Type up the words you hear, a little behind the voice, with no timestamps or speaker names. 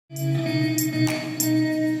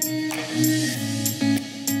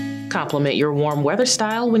Complement your warm weather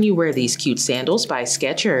style when you wear these cute sandals by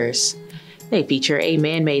Skechers. They feature a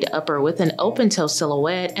man-made upper with an open-toe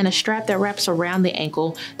silhouette and a strap that wraps around the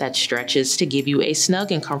ankle that stretches to give you a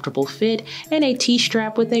snug and comfortable fit, and a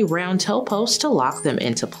T-strap with a round toe post to lock them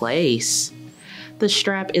into place. The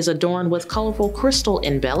strap is adorned with colorful crystal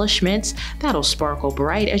embellishments that'll sparkle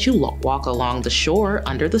bright as you walk along the shore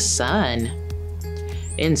under the sun.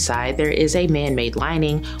 Inside, there is a man-made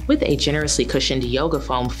lining with a generously cushioned yoga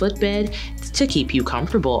foam footbed to keep you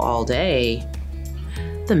comfortable all day.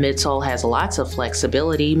 The midsole has lots of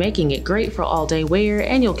flexibility, making it great for all-day wear,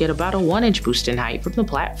 and you'll get about a 1-inch boost in height from the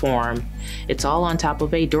platform. It's all on top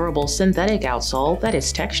of a durable synthetic outsole that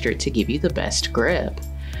is textured to give you the best grip.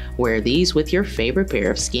 Wear these with your favorite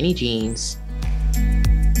pair of skinny jeans.